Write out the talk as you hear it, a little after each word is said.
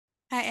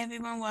Hi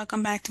everyone,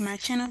 welcome back to my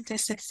channel.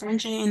 This is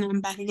Sanjay and I'm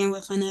back again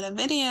with another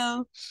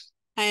video.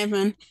 Hi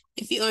everyone,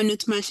 if you are new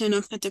to my channel,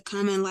 don't forget to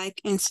comment,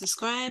 like, and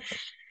subscribe.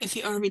 If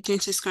you are a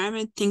return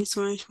subscriber, thanks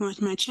so much for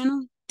watching my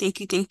channel. Thank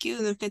you, thank you.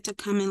 Don't forget to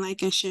comment,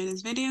 like, and share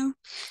this video.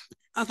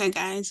 Okay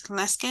guys,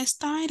 let's get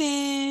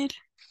started.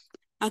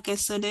 Okay,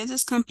 so there's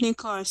this company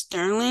called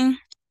Sterling.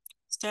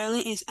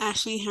 Sterling is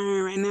actually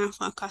hiring right now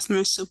for a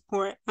customer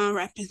support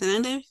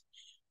representative.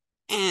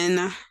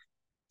 And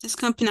this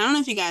company, I don't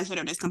know if you guys heard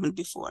of this company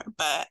before,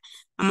 but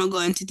I'm gonna go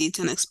into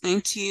detail and explain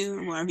to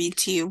you or read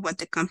to you what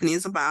the company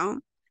is about.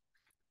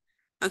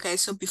 Okay,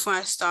 so before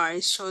I start,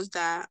 it shows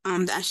that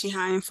they're actually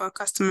hiring for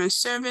customer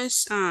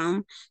service.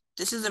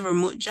 This is a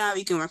remote job.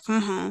 You can work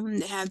from home.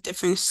 They have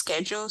different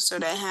schedules, so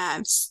they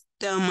have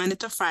the Monday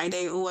to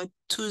Friday or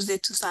Tuesday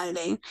to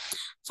Saturday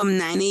from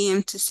 9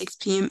 a.m. to 6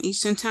 p.m.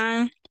 Eastern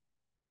time.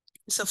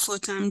 It's a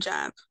full-time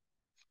job.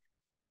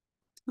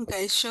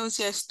 Okay, it shows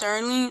here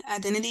Sterling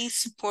Identity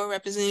Support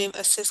Representative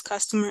assists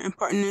customer and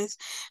partners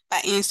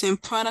by answering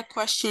product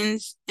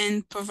questions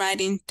and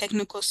providing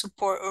technical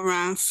support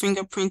around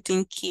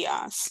fingerprinting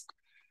kiosks.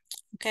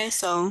 Okay,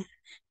 so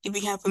you'll be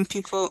helping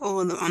people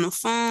on the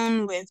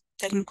phone with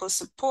technical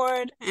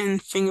support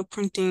and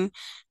fingerprinting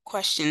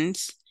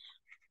questions.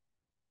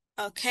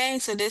 Okay,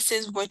 so this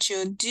is what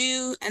you'll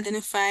do: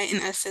 identify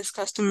and assess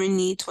customer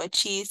need to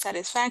achieve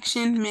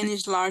satisfaction,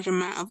 manage large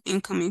amount of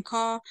incoming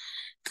call,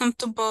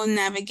 comfortable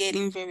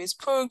navigating various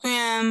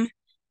program.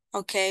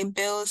 Okay,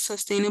 build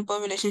sustainable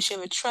relationship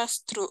with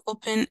trust through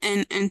open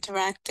and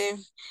interactive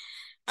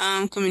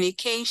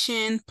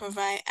communication,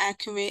 provide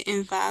accurate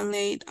and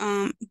valid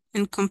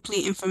and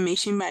complete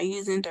information by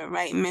using the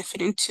right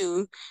method and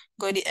tool,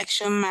 go the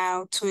extra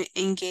mile to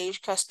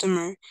engage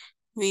customer,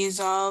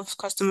 resolve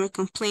customer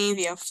complaint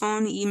via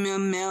phone, email,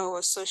 mail,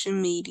 or social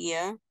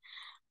media.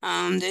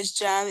 This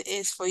job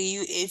is for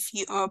you if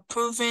you are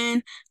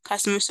proven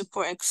customer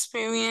support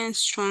experience,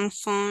 strong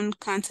phone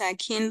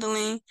contact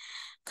handling,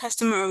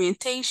 customer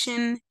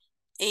orientation,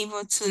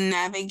 able to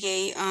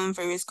navigate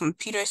various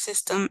computer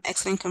system,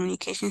 excellent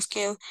communication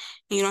skill.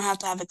 You don't have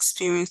to have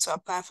experience to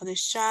apply for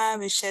this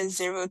job. It says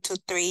 0 to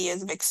 3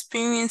 years of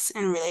experience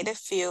in related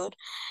field.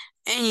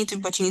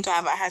 And but you need to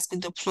have a high school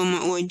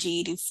diploma or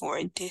GED for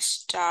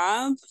this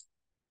job.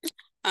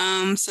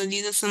 So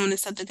these are some of the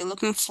stuff that they're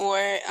looking for.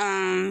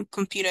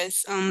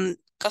 Computers,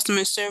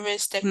 customer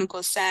service,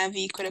 technical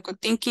savvy, critical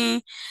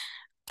thinking,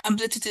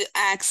 ability to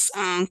ask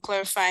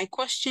clarify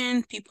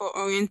question,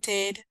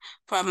 people-oriented,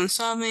 problem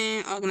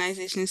solving,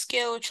 organization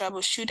skill,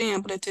 troubleshooting,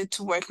 ability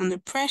to work under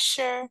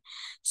pressure.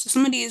 So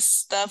some of these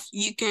stuff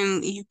you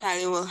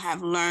probably will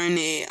have learned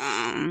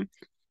it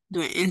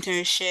doing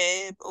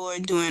internship or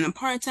doing a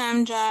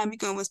part-time job. You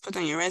can always put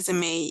on your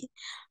resume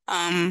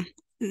um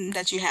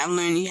that you have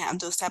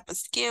those type of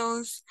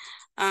skills.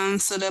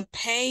 So the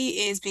pay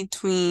is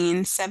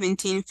between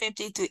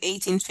 17.50 to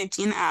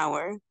 18.50 an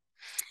hour.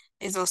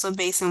 It's also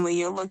based on where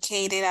you're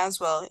located as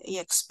well,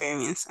 your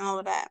experience, all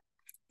of that.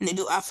 And they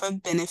do offer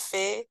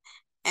benefit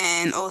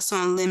and also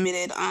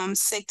unlimited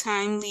sick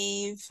time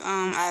leave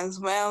as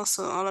well.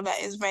 So all of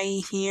that is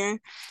right here.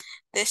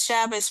 This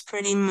job is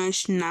pretty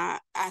much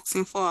not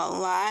asking for a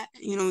lot.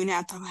 You don't really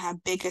have to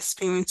have big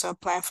experience to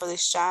apply for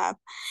this job.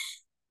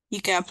 You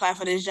can apply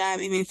for this job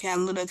even if you have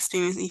little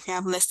experience. If you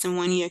have less than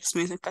 1 year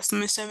experience in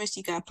customer service,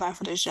 you can apply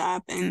for this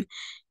job and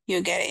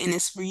you'll get it. And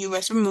it's for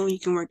US remote. You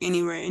can work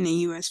anywhere in the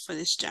US for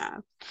this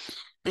job.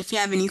 But if you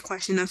have any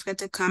questions, don't forget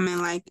to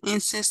comment, like,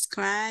 and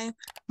subscribe.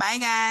 Bye,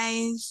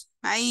 guys.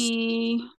 Bye.